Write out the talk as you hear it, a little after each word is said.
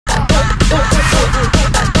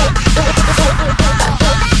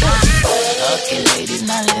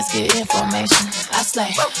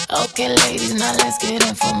say, okay, ladies, now let's get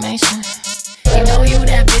information. You know you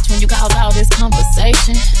that bitch when you cause all this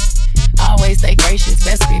conversation. Always stay gracious,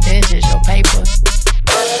 best revenge is your paper.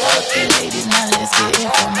 Okay, ladies, now let's get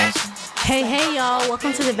information. Hey, y'all.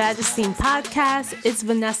 Welcome to the Vagesteem Podcast. It's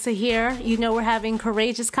Vanessa here. You know we're having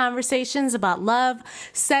courageous conversations about love,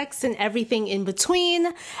 sex, and everything in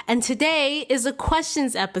between. And today is a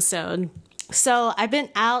questions episode. So I've been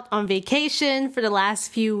out on vacation for the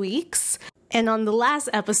last few weeks. And on the last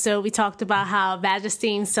episode, we talked about how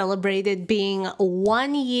Vagesteem celebrated being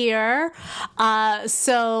 1 year.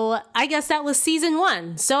 So I guess that was season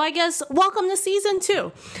 1. So I guess welcome to season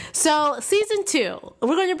 2. So season 2,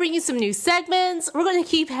 we're going to bring you some new segments. We're going to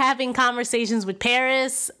keep having conversations with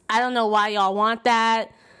Paris. I don't know why y'all want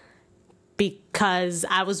that, because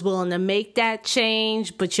I was willing to make that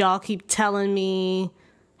change, but y'all keep telling me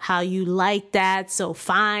how you like that, so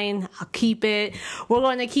fine, I'll keep it. We're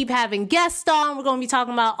going to keep having guests on. We're going to be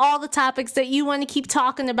talking about all the topics that you want to keep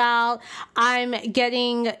talking about. I'm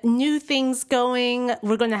getting new things going.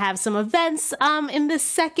 We're going to have some events in the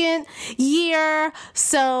second year.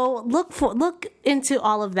 So look into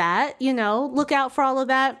all of that, look out for all of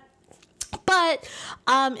that. But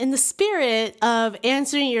in the spirit of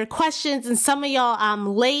answering your questions, and some of y'all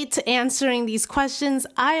I'm late answering these questions,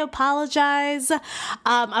 I apologize.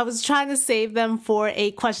 I was trying to save them for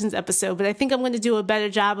a questions episode, but I think I'm going to do a better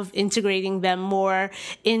job of integrating them more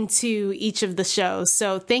into each of the shows.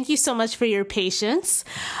 So thank you so much for your patience.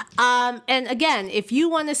 And again, if you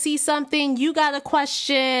want to see something, you got a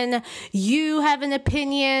question, you have an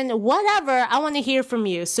opinion, whatever, I want to hear from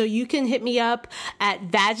you. So you can hit me up at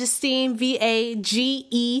Vagesteem,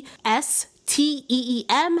 VAGESTEEM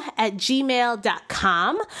at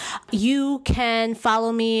gmail.com. You can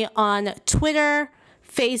follow me on Twitter,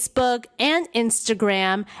 Facebook, and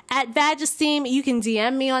Instagram at Vagesteem. You can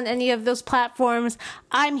DM me on any of those platforms.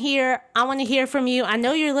 I'm here. I want to hear from you. I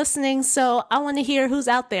know you're listening, so I want to hear who's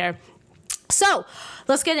out there. So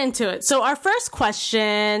let's get into it. So our first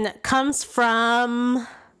question comes from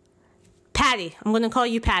Patty. I'm going to call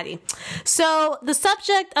you Patty. So the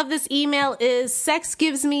subject of this email is sex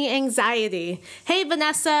gives me anxiety. Hey,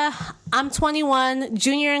 Vanessa, I'm 21,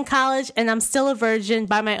 junior in college, and I'm still a virgin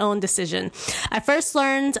by my own decision. I first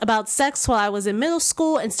learned about sex while I was in middle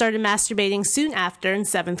school and started masturbating soon after in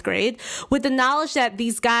 7th grade, with the knowledge that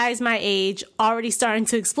these guys my age, already starting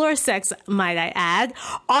to explore sex, might I add,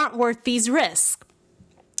 aren't worth these risks.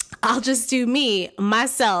 I'll just do me,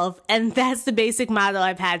 myself, and that's the basic motto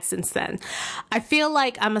I've had since then. I feel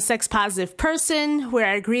like I'm a sex-positive person where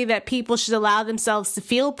I agree that people should allow themselves to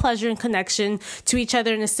feel pleasure and connection to each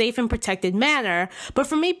other in a safe and protected manner, but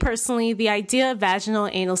for me personally, the idea of vaginal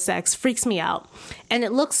and anal sex freaks me out. And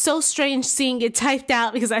it looks so strange seeing it typed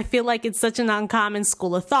out because I feel like it's such an uncommon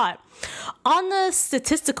school of thought. On the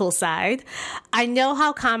statistical side, I know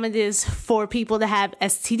how common it is for people to have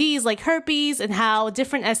STDs like herpes and how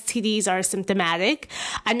different STDs are symptomatic.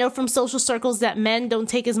 I know from social circles that men don't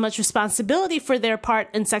take as much responsibility for their part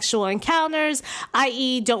in sexual encounters,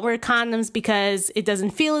 i.e. don't wear condoms because it doesn't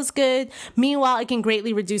feel as good. Meanwhile, it can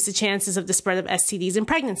greatly reduce the chances of the spread of STDs in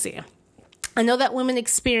pregnancy. I know that women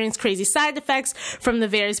experience crazy side effects from the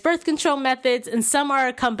various birth control methods, and some are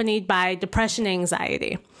accompanied by depression and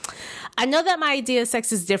anxiety. I know that my idea of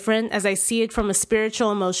sex is different as I see it from a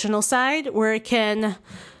spiritual, emotional side where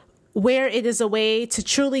it is a way to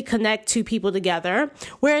truly connect two people together,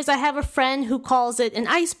 whereas I have a friend who calls it an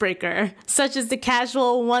icebreaker, such as the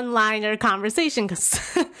casual one-liner conversation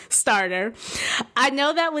starter. I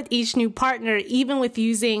know that with each new partner, even with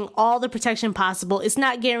using all the protection possible, it's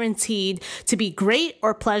not guaranteed to be great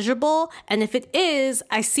or pleasurable, and if it is,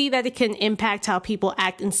 I see that it can impact how people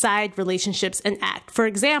act inside relationships and act. For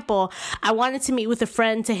example, I wanted to meet with a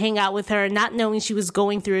friend to hang out with her, not knowing she was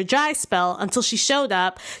going through a dry spell until she showed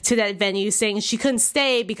up to that venue saying she couldn't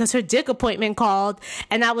stay because her dick appointment called,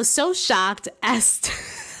 and I was so shocked as to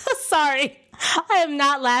sorry, I am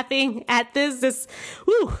not laughing at this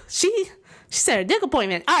she said her dick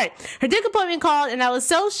appointment. All right, her dick appointment called, and I was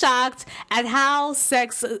so shocked at how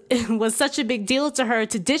sex was such a big deal to her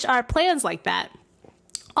to ditch our plans like that.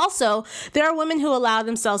 Also, there are women who allow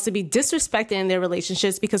themselves to be disrespected in their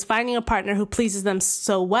relationships because finding a partner who pleases them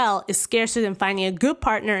so well is scarcer than finding a good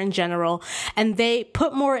partner in general, and they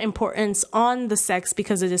put more importance on the sex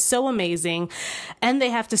because it is so amazing, and they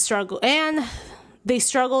have to struggle, and they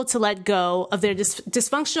struggle to let go of their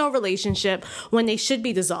dysfunctional relationship when they should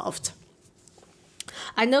be dissolved.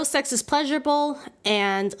 I know sex is pleasurable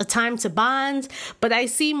and a time to bond, but I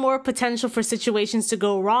see more potential for situations to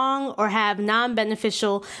go wrong or have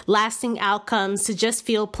non-beneficial, lasting outcomes to just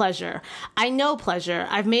feel pleasure. I know pleasure.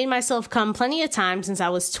 I've made myself come plenty of times since I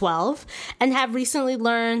was 12 and have recently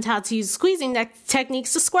learned how to use squeezing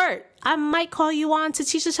techniques to squirt. I might call you on to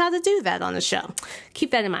teach us how to do that on the show. Keep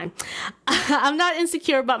that in mind. I'm not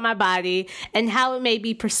insecure about my body and how it may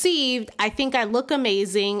be perceived. I think I look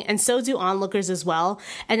amazing, and so do onlookers as well.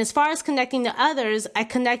 And as far as connecting to others, I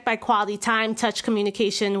connect by quality time, touch,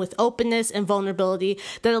 communication with openness and vulnerability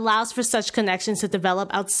that allows for such connections to develop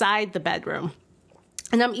outside the bedroom.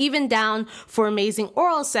 And I'm even down for amazing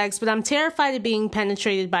oral sex, but I'm terrified of being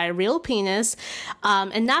penetrated by a real penis,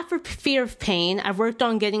 and not for fear of pain. I've worked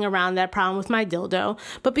on getting around that problem with my dildo,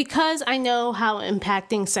 but because I know how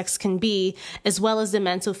impacting sex can be, as well as the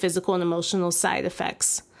mental, physical, and emotional side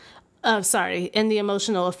effects. And the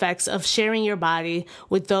emotional effects of sharing your body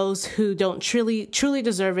with those who don't truly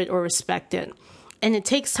deserve it or respect it. And it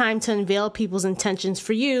takes time to unveil people's intentions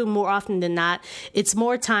for you. More often than not, it's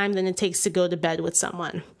more time than it takes to go to bed with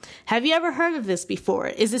someone. Have you ever heard of this before?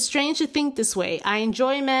 Is it strange to think this way? I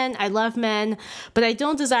enjoy men, I love men, but I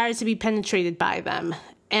don't desire to be penetrated by them.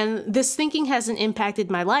 And this thinking hasn't impacted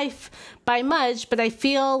my life by much, but I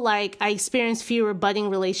feel like I experience fewer budding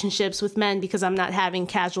relationships with men because I'm not having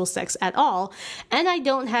casual sex at all, and I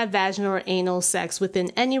don't have vaginal or anal sex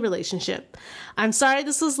within any relationship. I'm sorry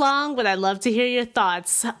this was long, but I'd love to hear your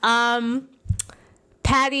thoughts.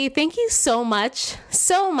 Patty, thank you so much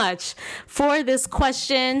for this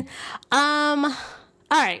question. All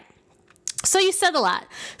right. So you said a lot.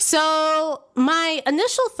 So my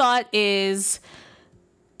initial thought is,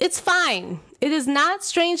 it's fine. It is not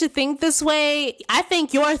strange to think this way. I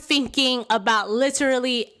think you're thinking about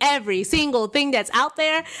literally every single thing that's out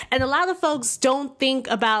there. And a lot of folks don't think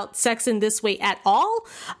about sex in this way at all.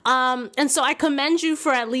 And so I commend you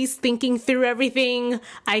for at least thinking through everything.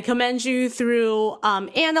 I commend you through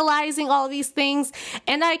analyzing all these things.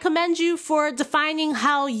 And I commend you for defining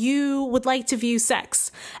how you would like to view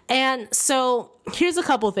sex. And so here's a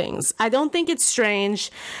couple things. I don't think it's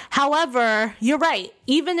strange. However, you're right.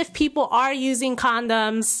 Even if people are using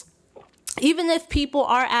condoms, even if people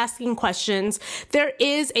are asking questions, there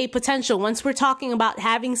is a potential. Once we're talking about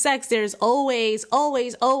having sex, there's always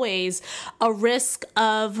a risk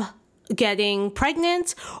of getting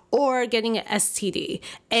pregnant or getting an STD.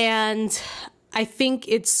 And I think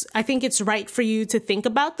it's right for you to think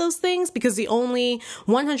about those things, because the only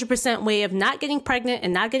 100% way of not getting pregnant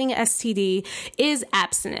and not getting an STD is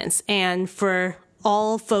abstinence. And for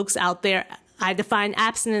all folks out there, I define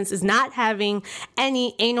abstinence as not having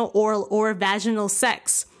any anal, oral, or vaginal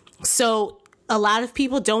sex. So a lot of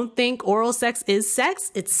people don't think oral sex is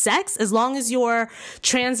sex. It's sex as long as you're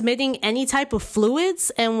transmitting any type of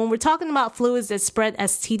fluids. And when we're talking about fluids that spread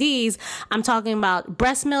STDs, I'm talking about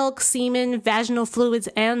breast milk, semen, vaginal fluids,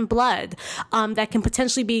 and blood that can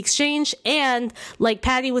potentially be exchanged. And like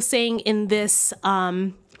Patty was saying in this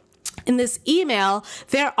email,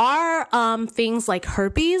 there are things like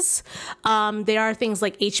herpes. There are things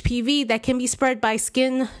like HPV that can be spread by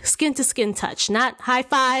skin to skin touch, not high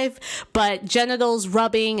five, but genitals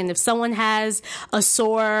rubbing. And if someone has a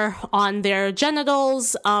sore on their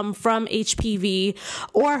genitals from HPV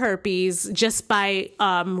or herpes, just by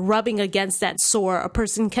rubbing against that sore, a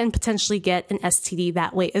person can potentially get an STD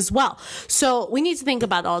that way as well. So we need to think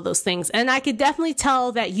about all those things. And I could definitely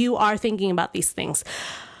tell that you are thinking about these things.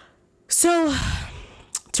 So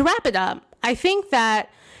to wrap it up, I think that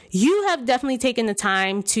you have definitely taken the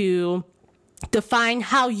time to define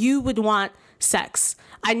how you would want sex.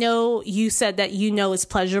 I know you said that you know it's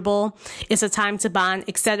pleasurable, it's a time to bond,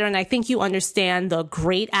 etc. And I think you understand the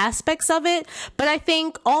great aspects of it. But I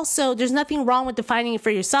think also there's nothing wrong with defining it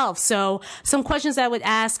for yourself. So some questions I would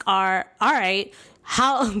ask are, all right,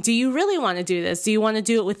 how do you really want to do this? Do you want to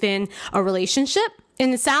do it within a relationship?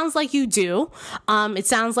 And it sounds like you do. It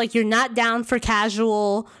sounds like you're not down for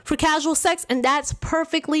casual sex, and that's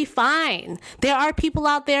perfectly fine. There are people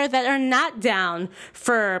out there that are not down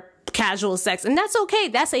for casual sex, and that's okay.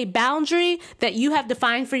 That's a boundary that you have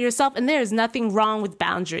defined for yourself, and there is nothing wrong with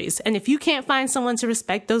boundaries. And if you can't find someone to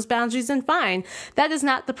respect those boundaries, then fine. That is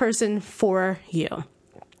not the person for you.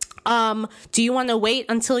 Do you want to wait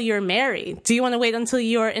until you're married? Do you want to wait until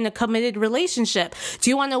you're in a committed relationship? Do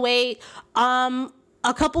you want to wait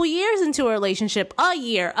a couple years into a relationship, a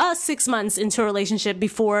year, 6 months into a relationship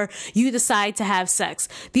before you decide to have sex?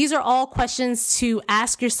 These are all questions to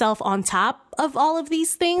ask yourself on top top of all of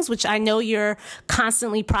these things, which I know you're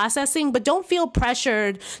constantly processing, but don't feel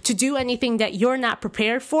pressured to do anything that you're not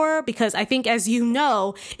prepared for, because I think, as you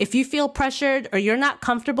know, if you feel pressured or you're not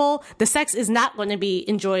comfortable, the sex is not going to be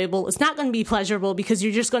enjoyable. It's not going to be pleasurable, because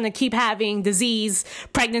you're just going to keep having disease,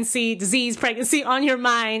 pregnancy on your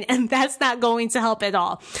mind, and that's not going to help at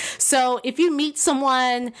all. So if you meet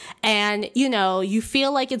someone and, you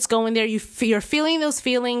feel like it's going there, you're feeling those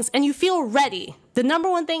feelings and you feel ready. The number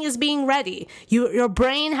one thing is being ready. Your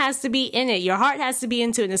brain has to be in it. Your heart has to be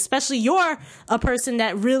into it. And especially you're a person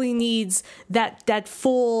that really needs that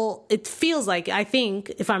full, it feels like, I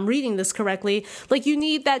think, if I'm reading this correctly, like you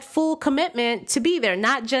need that full commitment to be there,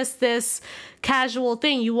 not just this casual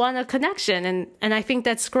thing. You want a connection. And I think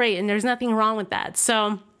that's great. And there's nothing wrong with that.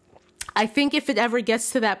 So I think if it ever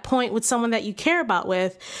gets to that point with someone that you care about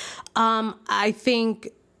with, I think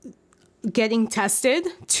getting tested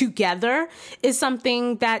together is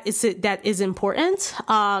something that is important.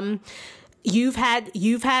 You've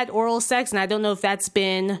had oral sex, and I don't know if that's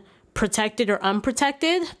been protected or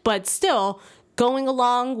unprotected, but still going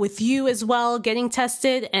along with you as well, getting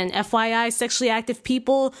tested. And FYI, sexually active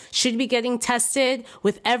people should be getting tested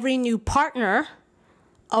with every new partner,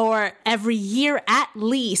 or every year at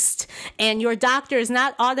least, and your doctor is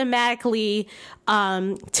not automatically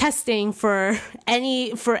testing for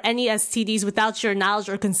any STDs without your knowledge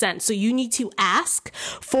or consent. So you need to ask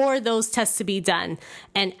for those tests to be done,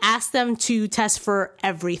 and ask them to test for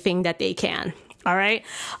everything that they can. All right.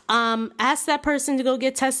 Ask that person to go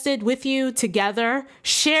get tested with you together.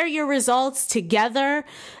 Share your results together.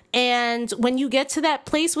 And when you get to that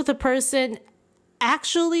place with a person,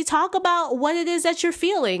 actually talk about what it is that you're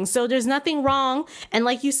feeling. So there's nothing wrong. And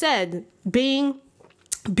like you said, being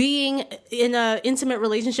in an intimate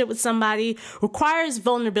relationship with somebody requires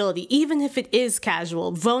vulnerability, even if it is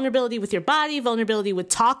casual. Vulnerability with your body, vulnerability with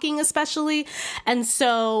talking especially. And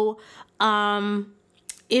so,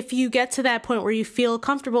 if you get to that point where you feel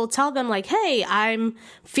comfortable, tell them like, hey, I'm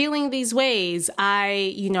feeling these ways.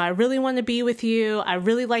 I really want to be with you. I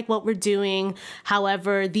really like what we're doing.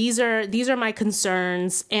 However, these are my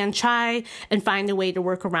concerns, and try and find a way to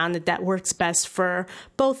work around it that works best for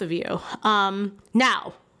both of you.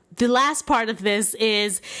 Now, the last part of this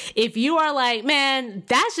is, if you are like, man,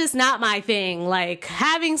 that's just not my thing. Like,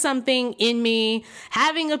 having something in me,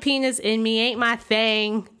 having a penis in me ain't my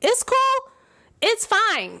thing. It's cool. It's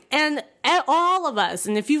fine. And all of us,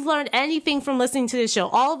 and if you've learned anything from listening to this show,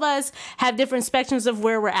 all of us have different spectrums of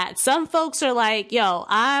where we're at. Some folks are like, yo,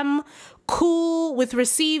 I'm cool with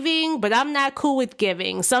receiving, but I'm not cool with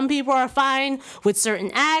giving. Some people are fine with certain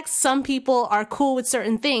acts. Some people are cool with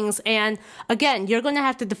certain things. And again, you're going to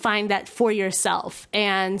have to define that for yourself.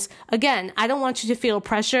 And again, I don't want you to feel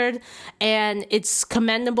pressured, and it's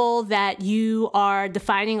commendable that you are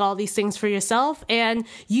defining all these things for yourself, and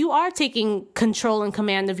you are taking control and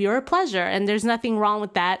command of your pleasure. And there's nothing wrong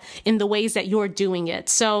with that in the ways that you're doing it.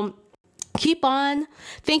 So keep on.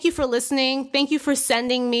 Thank you for listening. Thank you for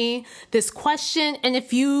sending me this question. And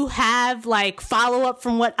if you have like follow up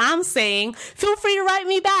from what I'm saying, feel free to write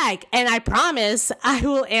me back. And I promise I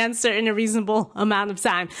will answer in a reasonable amount of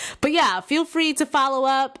time. But yeah, feel free to follow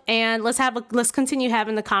up, and let's continue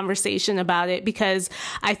having the conversation about it, because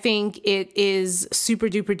I think it is super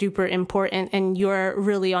duper duper important, and you're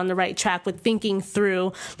really on the right track with thinking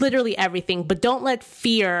through literally everything. But don't let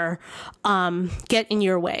fear get in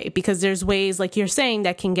your way, because there's ways, like you're saying,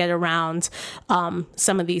 that can get around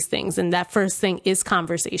some of these things. And that first thing is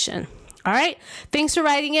conversation. All right. Thanks for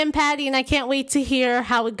writing in, Patty, and I can't wait to hear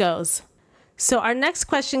how it goes. So our next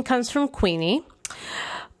question comes from Queenie.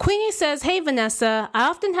 Queenie says, hey, Vanessa, I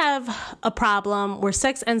often have a problem where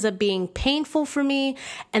sex ends up being painful for me,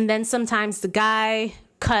 and then sometimes the guy,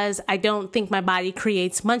 because I don't think my body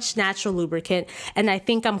creates much natural lubricant, and I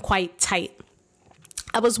think I'm quite tight.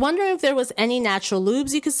 I was wondering if there was any natural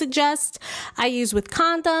lubes you could suggest I use with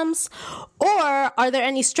condoms, or are there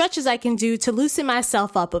any stretches I can do to loosen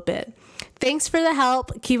myself up a bit? Thanks for the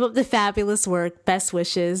help. Keep up the fabulous work. Best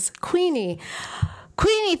wishes, Queenie.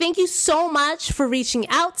 Queenie, thank you so much for reaching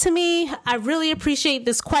out to me. I really appreciate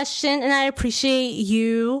this question, and I appreciate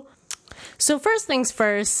you. So first things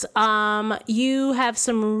first, you have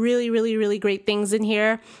some really, really, really great things in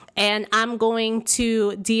here, and I'm going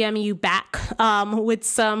to DM you back with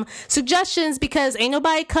some suggestions, because ain't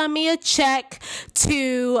nobody cut me a check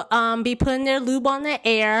to be putting their lube on the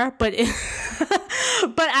air, but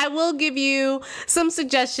but I will give you some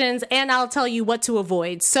suggestions, and I'll tell you what to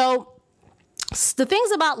avoid. So the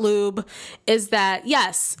things about lube is that,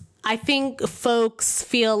 yes, I think folks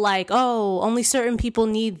feel like, oh, only certain people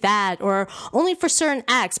need that or only for certain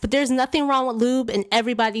acts, but there's nothing wrong with lube and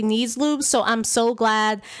everybody needs lube. So I'm so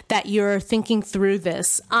glad that you're thinking through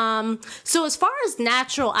this. So as far as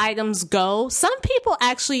natural items go, some people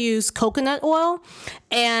actually use coconut oil,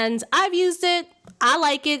 and I've used it. I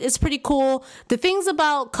like it. It's pretty cool. The things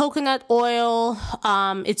about coconut oil,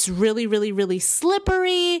 it's really, really, really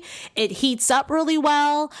slippery. It heats up really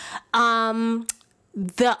well.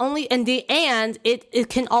 It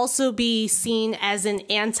can also be seen as an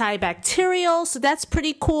antibacterial, so that's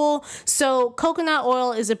pretty cool. So coconut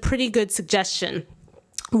oil is a pretty good suggestion.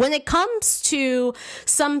 When it comes to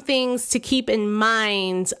some things to keep in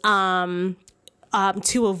mind,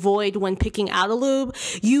 to avoid when picking out a lube,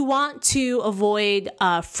 you want to avoid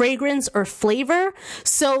fragrance or flavor.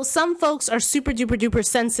 So some folks are super duper duper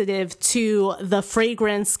sensitive to the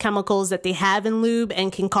fragrance chemicals that they have in lube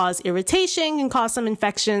and can cause irritation, can cause some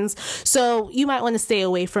infections. So you might want to stay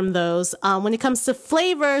away from those. When it comes to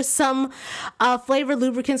flavor, some flavored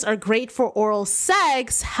lubricants are great for oral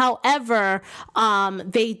sex. However,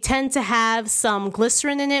 they tend to have some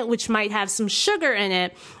glycerin in it, which might have some sugar in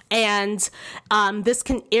it. And this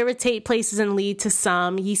can irritate places and lead to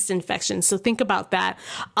some yeast infections. So think about that.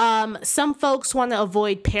 Some folks want to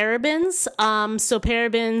avoid parabens. So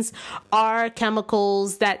parabens are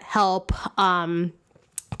chemicals that help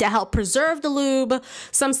preserve the lube.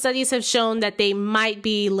 Some studies have shown that they might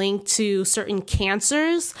be linked to certain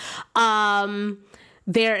cancers.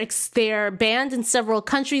 They're banned in several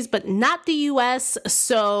countries, but not the US.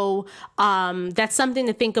 So that's something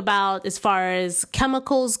to think about as far as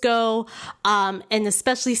chemicals go. And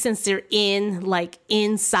especially since they're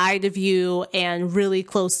inside of you and really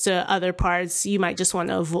close to other parts, you might just want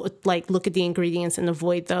to look at the ingredients and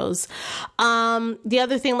avoid those. The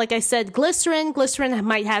other thing, like I said, glycerin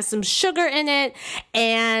might have some sugar in it,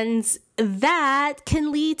 and that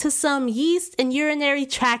can lead to some yeast and urinary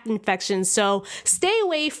tract infections. So stay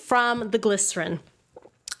away from the glycerin.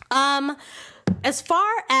 As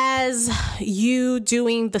far as you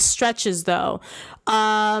doing the stretches though,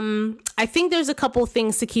 I think there's a couple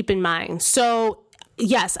things to keep in mind. So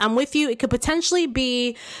yes, I'm with you. It could potentially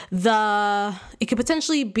be the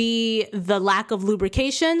lack of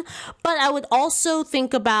lubrication, but I would also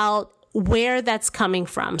think about where that's coming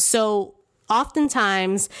from. So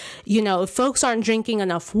oftentimes, if folks aren't drinking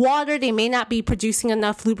enough water, they may not be producing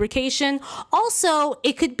enough lubrication. Also,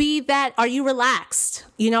 it could be that, are you relaxed?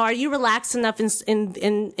 Are you relaxed enough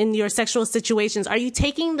in your sexual situations? Are you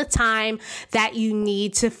taking the time that you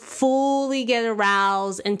need to fully get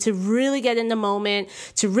aroused and to really get in the moment,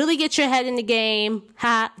 to really get your head in the game?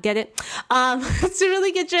 Get it? To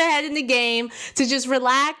really get your head in the game, to just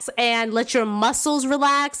relax and let your muscles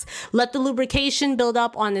relax, let the lubrication build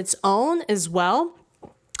up on its own as well.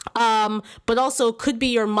 But also could be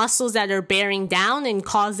your muscles that are bearing down and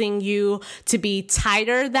causing you to be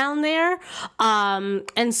tighter down there.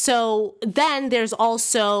 And so then there's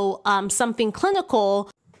also something clinical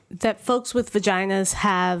that folks with vaginas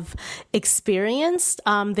have experienced.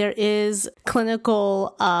 There is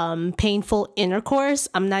clinical painful intercourse.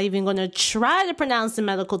 I'm not even going to try to pronounce the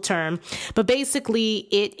medical term, but basically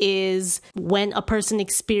it is when a person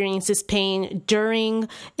experiences pain during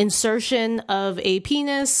insertion of a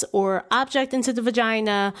penis or object into the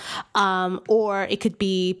vagina, or it could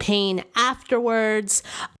be pain afterwards.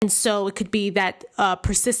 And so it could be that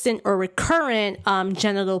persistent or recurrent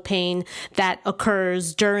genital pain that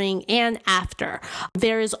occurs during and after.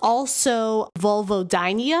 There is also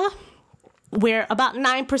vulvodynia, where about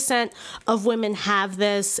 9% of women have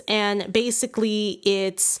this, and basically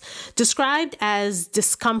it's described as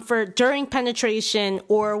discomfort during penetration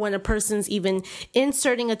or when a person's even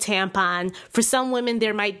inserting a tampon. For some women,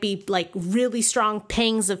 there might be really strong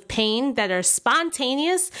pangs of pain that are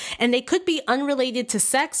spontaneous, and they could be unrelated to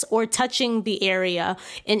sex or touching the area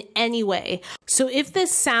in any way. So if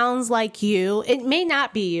this sounds like you, it may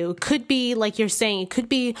not be you. It could be, like you're saying, it could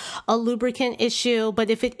be a lubricant issue, but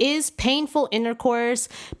if it is painful intercourse,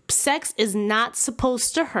 sex is not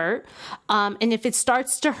supposed to hurt. And if it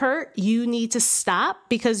starts to hurt, you need to stop,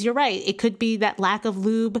 because you're right. It could be that lack of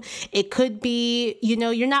lube. It could be,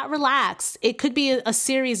 you're not relaxed. It could be a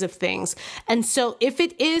series of things. And so if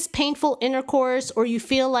it is painful intercourse, or you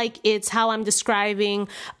feel like it's how I'm describing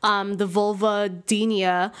the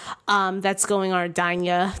vulvodynia that's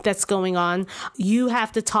going on, you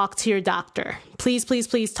have to talk to your doctor. please, please,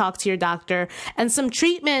 please talk to your doctor. And some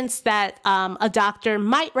treatments that a doctor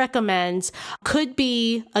might recommend could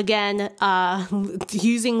be, again,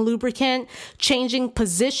 using lubricant, changing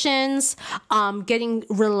positions, getting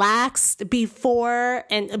relaxed before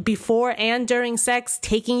and during sex,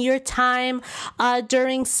 taking your time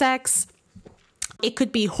during sex. It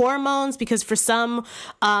could be hormones, because for some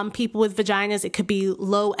people with vaginas, it could be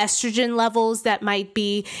low estrogen levels that might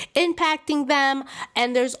be impacting them.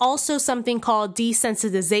 And there's also something called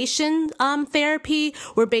desensitization therapy,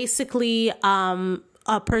 where basically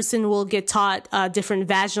a person will get taught different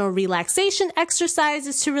vaginal relaxation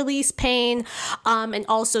exercises to release pain, and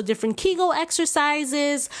also different Kegel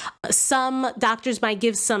exercises. Some doctors might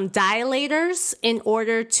give some dilators in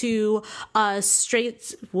order to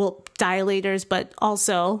dilators, but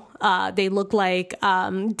also they look like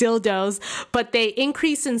dildos, but they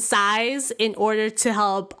increase in size in order to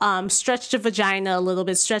help stretch the vagina a little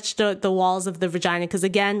bit, stretch the walls of the vagina. Because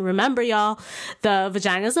again, remember y'all, the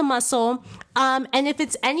vagina is a muscle. And if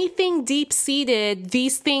it's anything deep-seated,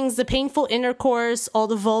 these things, the painful intercourse, all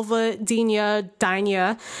the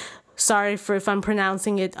dynia, sorry for if I'm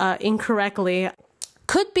pronouncing it incorrectly,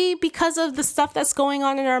 could be because of the stuff that's going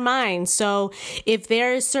on in our mind. So if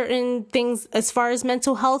there are certain things as far as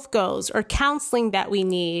mental health goes, or counseling that we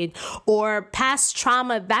need, or past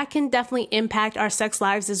trauma, that can definitely impact our sex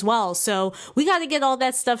lives as well. So we got to get all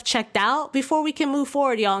that stuff checked out before we can move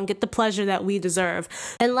forward, y'all, and get the pleasure that we deserve.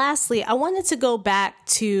 And lastly, I wanted to go back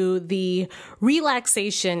to the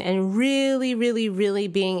relaxation and really, really, really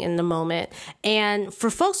being in the moment. And for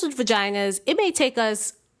folks with vaginas, it may take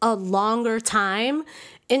us a longer time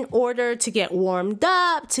in order to get warmed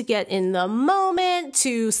up, to get in the moment,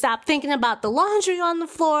 to stop thinking about the laundry on the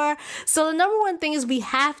floor. So the number one thing is we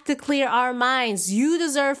have to clear our minds. You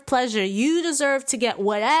deserve pleasure. You deserve to get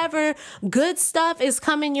whatever good stuff is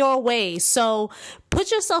coming your way. So put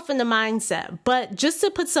yourself in the mindset. But just to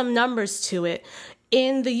put some numbers to it,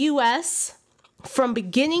 in the US, from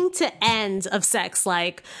beginning to end of sex,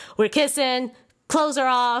 like we're kissing, clothes are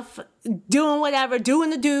off, doing whatever, doing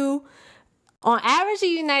the do. On average in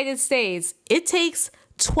the United States, it takes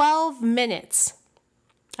 12 minutes.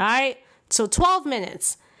 All right? So 12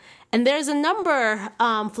 minutes. And there's a number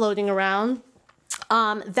floating around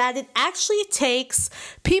that it actually takes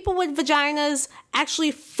people with vaginas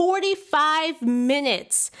actually 45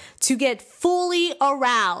 minutes to get fully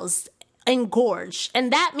aroused and gorged.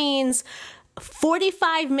 And that means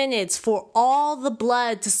 45 minutes for all the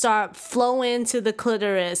blood to start flowing to the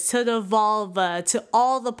clitoris, to the vulva, to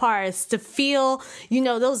all the parts, to feel,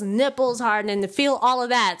 those nipples hardening, to feel all of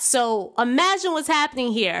that. So imagine what's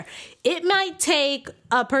happening here. It might take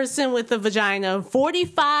a person with a vagina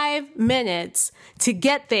 45 minutes to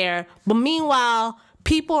get there, but meanwhile,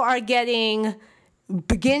 people are getting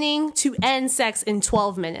beginning to end sex in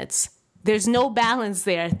 12 minutes. There's no balance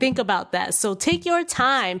there. Think about that. So take your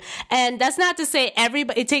time. And that's not to say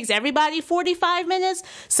it takes everybody 45 minutes.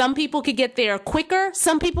 Some people could get there quicker.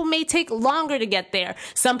 Some people may take longer to get there.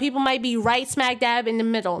 Some people might be right smack dab in the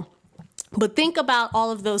middle. But think about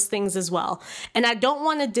all of those things as well. And I don't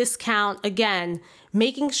want to discount, again,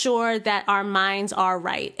 making sure that our minds are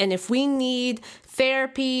right. And if we need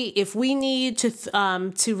therapy, if we need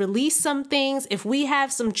to release some things, if we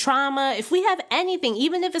have some trauma, if we have anything,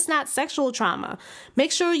 even if it's not sexual trauma,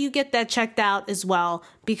 make sure you get that checked out as well,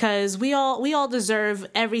 because we all deserve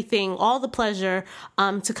everything, all the pleasure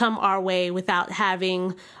to come our way without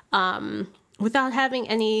having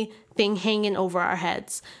anything hanging over our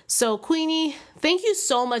heads. So Queenie, thank you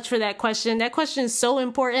so much for that question. That question is so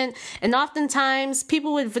important. And oftentimes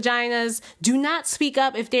people with vaginas do not speak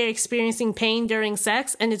up if they're experiencing pain during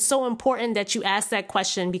sex. And it's so important that you ask that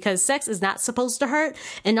question, because sex is not supposed to hurt.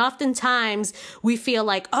 And oftentimes we feel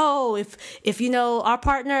like, oh, if our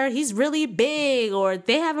partner, he's really big, or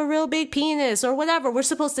they have a real big penis or whatever, we're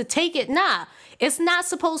supposed to take it. Nah, it's not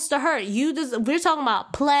supposed to hurt. We're talking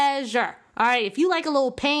about pleasure. All right, if you like a little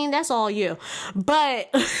pain, that's all you. But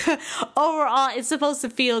overall, it's supposed to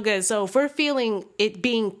feel good. So if we're feeling it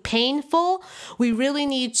being painful, we really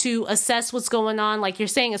need to assess what's going on, like you're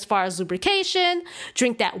saying, as far as lubrication,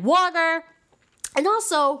 drink that water, and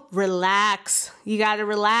also relax. You got to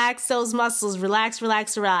relax those muscles. Relax,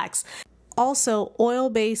 relax, relax. Also,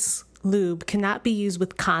 oil-based lube cannot be used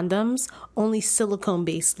with condoms. Only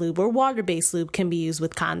silicone-based lube or water-based lube can be used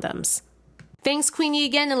with condoms. Thanks, Queenie,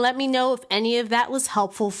 again, and let me know if any of that was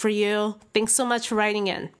helpful for you. Thanks so much for writing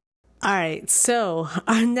in. All right, so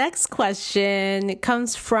our next question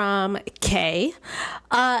comes from Kay.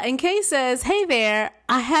 And Kay says, hey there,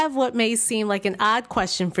 I have what may seem like an odd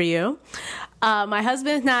question for you. My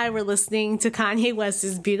husband and I were listening to Kanye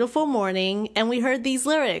West's Beautiful Morning, and we heard these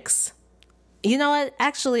lyrics. You know what?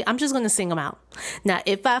 Actually, I'm just going to sing them out. Now,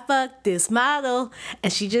 if I fuck this model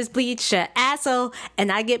and she just bleached her asshole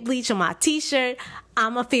and I get bleach on my t-shirt,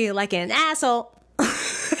 I'ma feel like an asshole.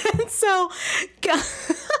 So,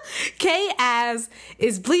 K-Az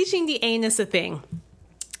is bleaching the anus a thing.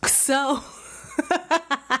 So,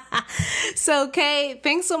 Kay,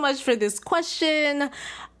 thanks so much for this question.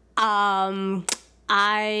 I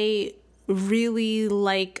really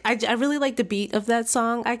like the beat of that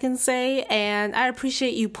song, I can say, and I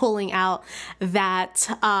appreciate you pulling out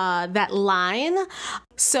that line.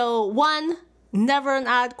 So, one, never an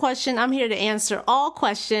odd question. I'm here to answer all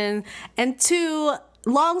questions. And two,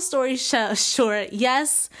 long story short,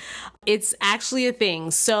 yes, it's actually a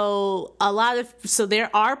thing. So there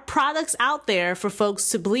are products out there for folks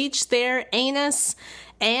to bleach their anus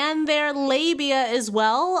and their labia as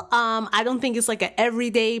well. I don't think it's like an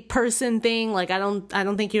everyday person thing. Like I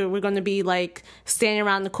don't think we're going to be like standing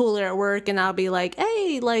around the cooler at work and I'll be like,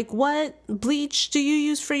 hey, like what bleach do you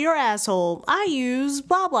use for your asshole? I use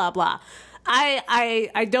blah, blah, blah.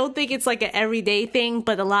 I don't think it's like an everyday thing,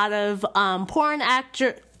 but a lot of porn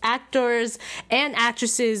actors and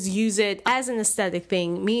actresses use it as an aesthetic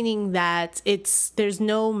thing, meaning that there's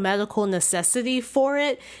no medical necessity for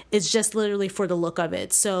it. It's just literally for the look of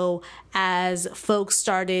it. So as folks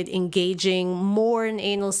started engaging more in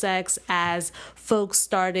anal sex, as folks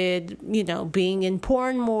started, being in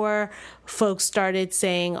porn more, folks started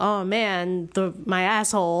saying, oh man, my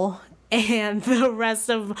asshole and the rest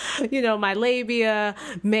of, my labia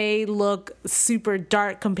may look super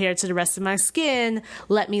dark compared to the rest of my skin.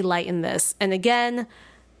 Let me lighten this. And again,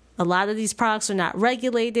 a lot of these products are not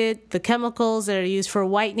regulated. The chemicals that are used for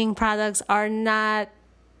whitening products are not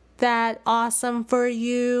that awesome for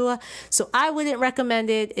you. So I wouldn't recommend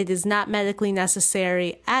it. It is not medically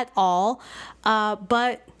necessary at all.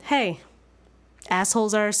 But hey,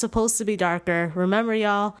 assholes are supposed to be darker. Remember,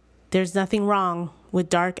 y'all, there's nothing wrong with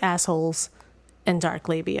dark assholes and dark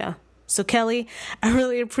labia. So Kelly, I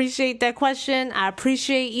really appreciate that question. I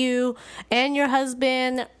appreciate you and your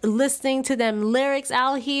husband listening to them lyrics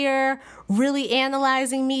out here, really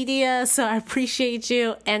analyzing media. So I appreciate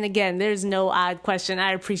you. And again, there's no odd question.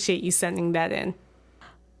 I appreciate you sending that in.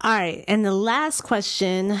 All right. And the last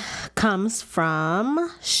question comes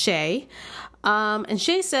from Shay. And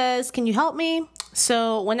Shay says, can you help me?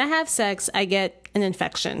 So when I have sex, I get an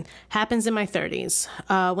infection. Happens in my 30s.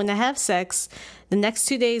 When I have sex, the next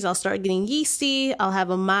 2 days, I'll start getting yeasty. I'll have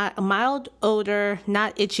a mild odor,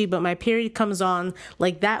 not itchy, but my period comes on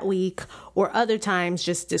like that week, or other times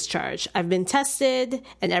just discharge. I've been tested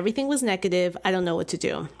and everything was negative. I don't know what to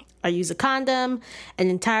do. I use a condom, and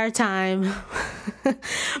the entire time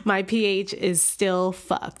my pH is still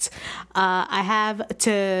fucked. I have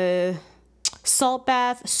to salt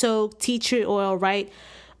bath, soak, tea tree oil right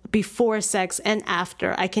before sex and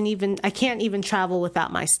after. I can't even travel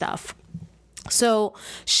without my stuff. So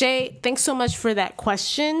Shay, thanks so much for that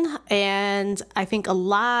question. And I think a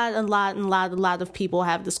lot of people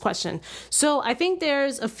have this question. So I think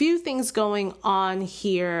there's a few things going on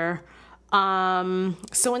here.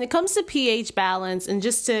 So when it comes to pH balance, and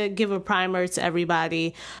just to give a primer to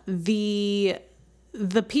everybody, the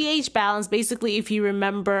pH balance, basically, if you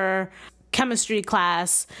remember chemistry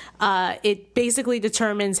class, it basically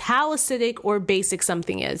determines how acidic or basic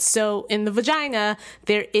something is. So in the vagina,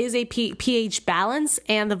 there is a pH balance,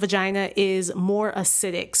 and the vagina is more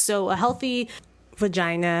acidic. So a healthy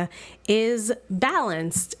vagina is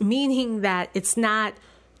balanced, meaning that it's not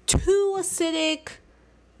too acidic,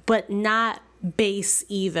 but not base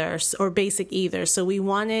either, or basic either. So we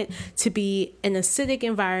want it to be an acidic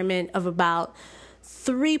environment of about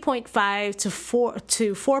 3.5 to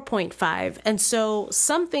 4.5. And so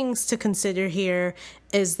some things to consider here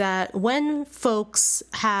is that when folks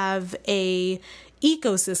have a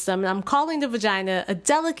ecosystem, and I'm calling the vagina a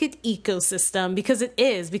delicate ecosystem because it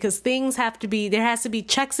is, because there has to be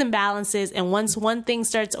checks and balances, and once one thing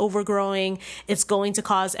starts overgrowing, it's going to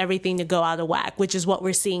cause everything to go out of whack, which is what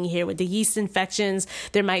we're seeing here with the yeast infections.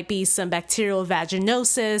 There might be some bacterial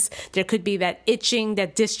vaginosis. There could be that itching,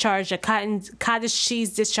 that discharge, that cottage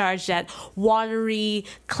cheese discharge, that watery,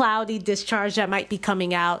 cloudy discharge that might be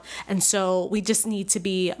coming out. And so we just need to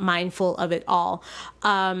be mindful of it all.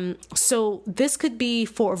 So this could be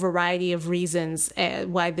for a variety of reasons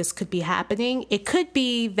why this could be happening. It could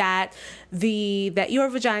be that your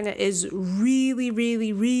vagina is really,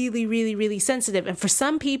 really, really, really, really sensitive. And for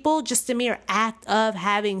some people, just the mere act of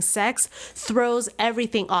having sex throws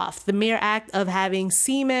everything off. The mere act of having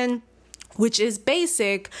semen which is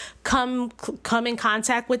basic, come in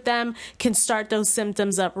contact with them, can start those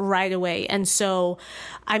symptoms up right away. And so,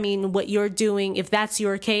 I mean, what you're doing, if that's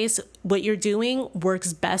your case, what you're doing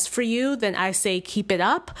works best for you, then I say keep it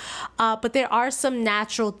up. But there are some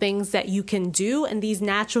natural things that you can do. And these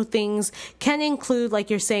natural things can include, like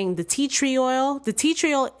you're saying, the tea tree oil. The tea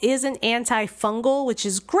tree oil is an antifungal, which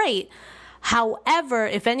is great. However,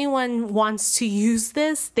 if anyone wants to use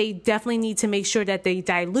this, they definitely need to make sure that they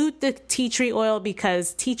dilute the tea tree oil,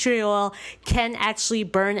 because tea tree oil can actually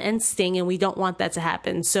burn and sting, and we don't want that to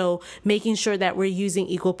happen. So making sure that we're using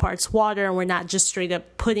equal parts water and we're not just straight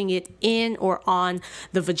up putting it in or on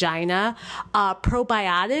the vagina.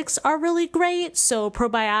 Probiotics are really great. So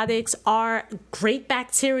probiotics are great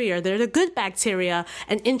bacteria. They're the good bacteria,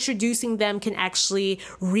 and introducing them can actually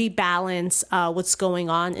rebalance what's going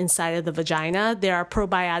on inside of the vagina. There are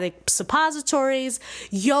probiotic suppositories.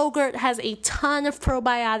 Yogurt has a ton of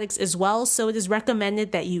probiotics as well. So it is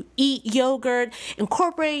recommended that you eat yogurt,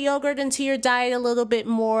 incorporate yogurt into your diet a little bit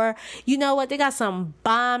more. You know what? They got some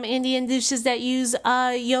bomb Indian dishes that use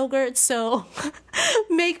yogurt. So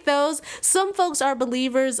make those. Some folks are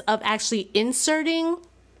believers of actually inserting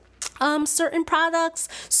certain products.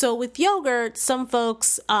 So with yogurt, some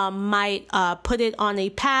folks might put it on a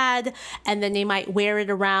pad, and then they might wear it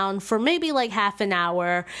around for maybe like half an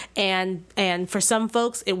hour. And for some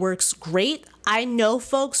folks, it works great. I know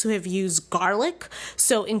folks who have used garlic,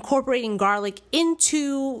 so incorporating garlic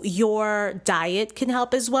into your diet can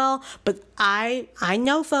help as well. But I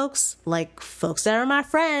know folks, like folks that are my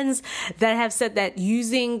friends, that have said that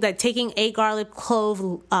taking a garlic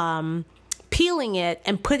clove, peeling it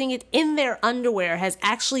and putting it in their underwear has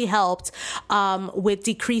actually helped with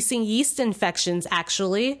decreasing yeast infections.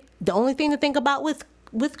 Actually, the only thing to think about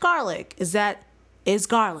with garlic is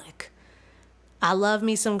garlic. I love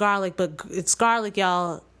me some garlic, but it's garlic,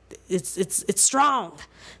 y'all. It's strong.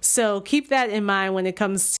 So keep that in mind when it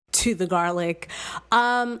comes to the garlic.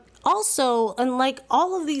 Also, unlike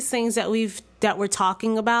all of these things that we're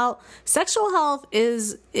talking about, sexual health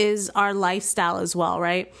is our lifestyle as well,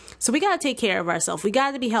 right? So we got to take care of ourselves. We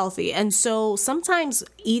got to be healthy. And so sometimes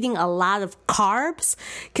eating a lot of carbs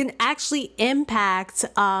can actually impact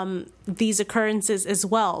these occurrences as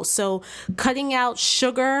well. So cutting out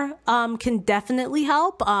sugar can definitely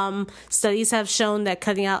help. Studies have shown that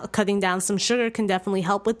cutting down some sugar can definitely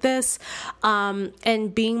help with this.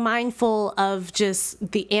 And being mindful of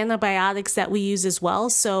just the antibiotics that we use as well.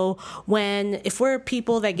 So if we're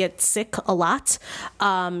people that get sick a lot,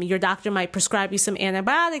 your doctor might prescribe you some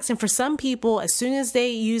antibiotics. And for some people, as soon as they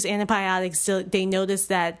use antibiotics, they notice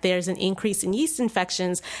that there's an increase in yeast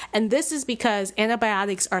infections. And this is because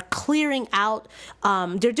antibiotics are clearing out,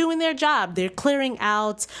 they're doing their job. They're clearing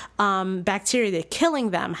out bacteria. They're killing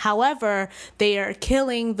them. However, they are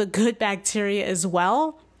killing the good bacteria as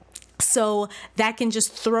well. So that can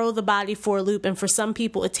just throw the body for a loop. And for some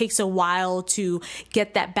people, it takes a while to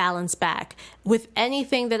get that balance back. With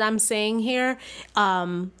anything that I'm saying here,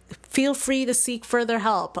 feel free to seek further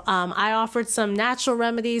help. I offered some natural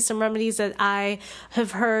remedies, some remedies that I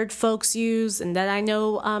have heard folks use and that I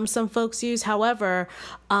know some folks use. However,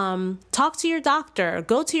 talk to your doctor,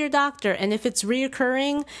 go to your doctor. And if it's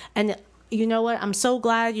reoccurring, and you know what? I'm so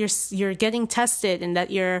glad you're getting tested and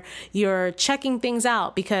that you're checking things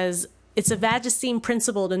out, because it's a Vagistine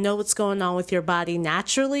principle to know what's going on with your body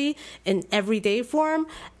naturally in everyday form.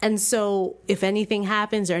 And so if anything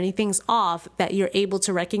happens or anything's off, that you're able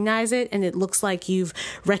to recognize it. And it looks like you've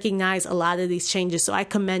recognized a lot of these changes. So I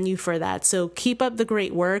commend you for that. So keep up the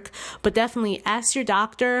great work, but definitely ask your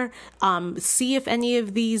doctor, see if any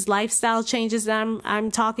of these lifestyle changes that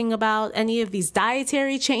I'm talking about, any of these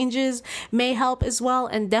dietary changes may help as well.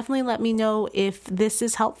 And definitely let me know if this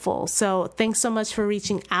is helpful. So thanks so much for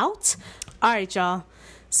reaching out. All right, y'all.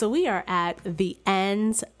 So we are at the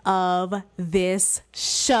end of this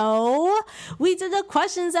show. We did a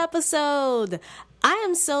questions episode. I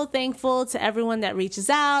am so thankful to everyone that reaches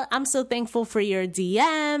out. I'm so thankful for your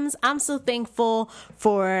DMs. I'm so thankful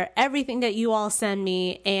for everything that you all send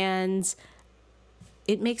me. And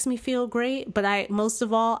it makes me feel great. But most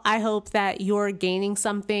of all, I hope that you're gaining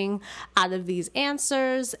something out of these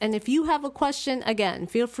answers. And if you have a question, again,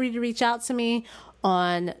 feel free to reach out to me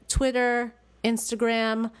on Twitter,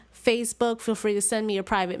 Instagram, Facebook. Feel free to send me a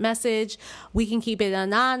private message. We can keep it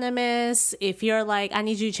anonymous. If you're like, I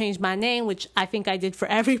need you to change my name, which I think I did for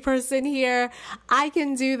every person here, I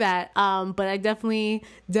can do that. But I definitely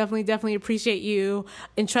appreciate you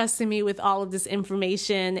entrusting me with all of this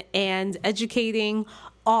information and educating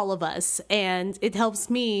all of us. And it helps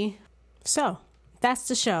me. So that's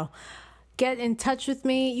the show. get in touch with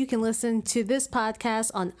me. You can listen to this podcast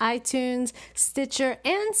on iTunes, Stitcher,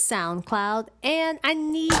 and SoundCloud. And I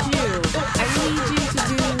need you to do,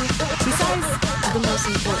 besides the most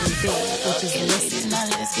important thing, which is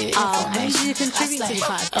listening, I need you to contribute to the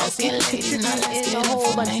podcast. You can contribute in a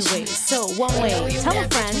whole bunch of ways. So one way, tell a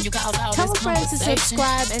friend to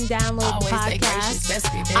subscribe and download the podcast.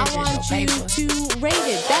 I want you to rate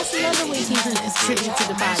it. That's another way you can contribute to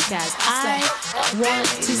the podcast. I want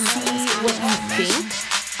to see what you think.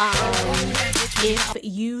 If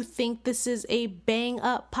you think this is a bang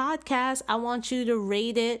up podcast, I want you to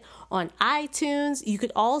rate it on iTunes. You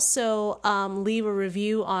could also leave a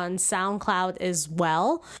review on SoundCloud as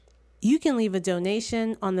well. You can leave a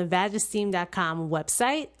donation on the VagEsteem.com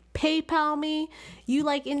website. PayPal me. You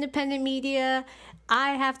like independent media.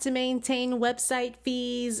 I have to maintain website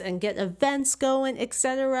fees and get events going,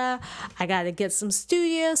 etc. I got to get some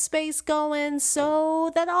studio space going, so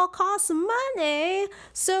that all costs money.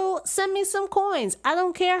 So send me some coins. I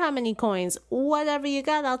don't care how many coins. Whatever you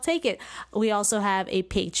got, I'll take it. We also have a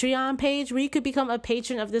Patreon page where you could become a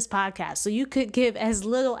patron of this podcast. So you could give as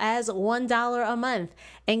little as $1 a month.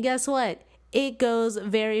 And guess what? It goes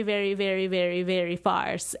very, very, very, very, very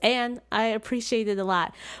far. And I appreciate it a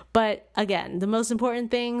lot. But again, the most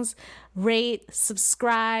important things, rate,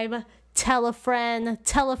 subscribe, tell a friend,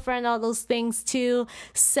 all those things too.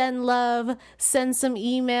 Send love, send some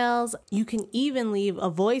emails. You can even leave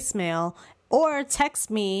a voicemail or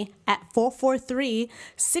text me at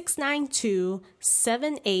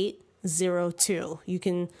 443-692-7802. You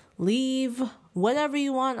can leave whatever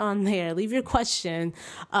you want on there. Leave your question.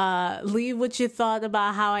 Leave what you thought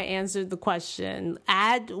about how I answered the question.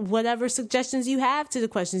 Add whatever suggestions you have to the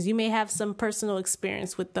questions. You may have some personal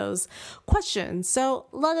experience with those questions. So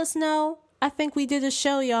let us know. I think we did a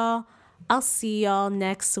show, y'all. I'll see y'all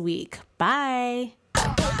next week. Bye.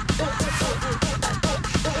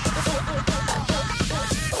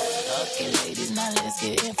 Okay, ladies, now let's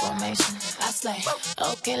get information. I slay.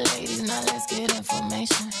 Okay, ladies, now let's get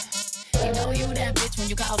information. You know you that bitch when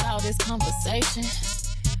you cause all this conversation.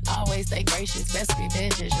 Always stay gracious, best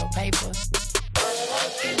revenge is your paper.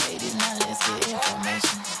 Okay, ladies, now let's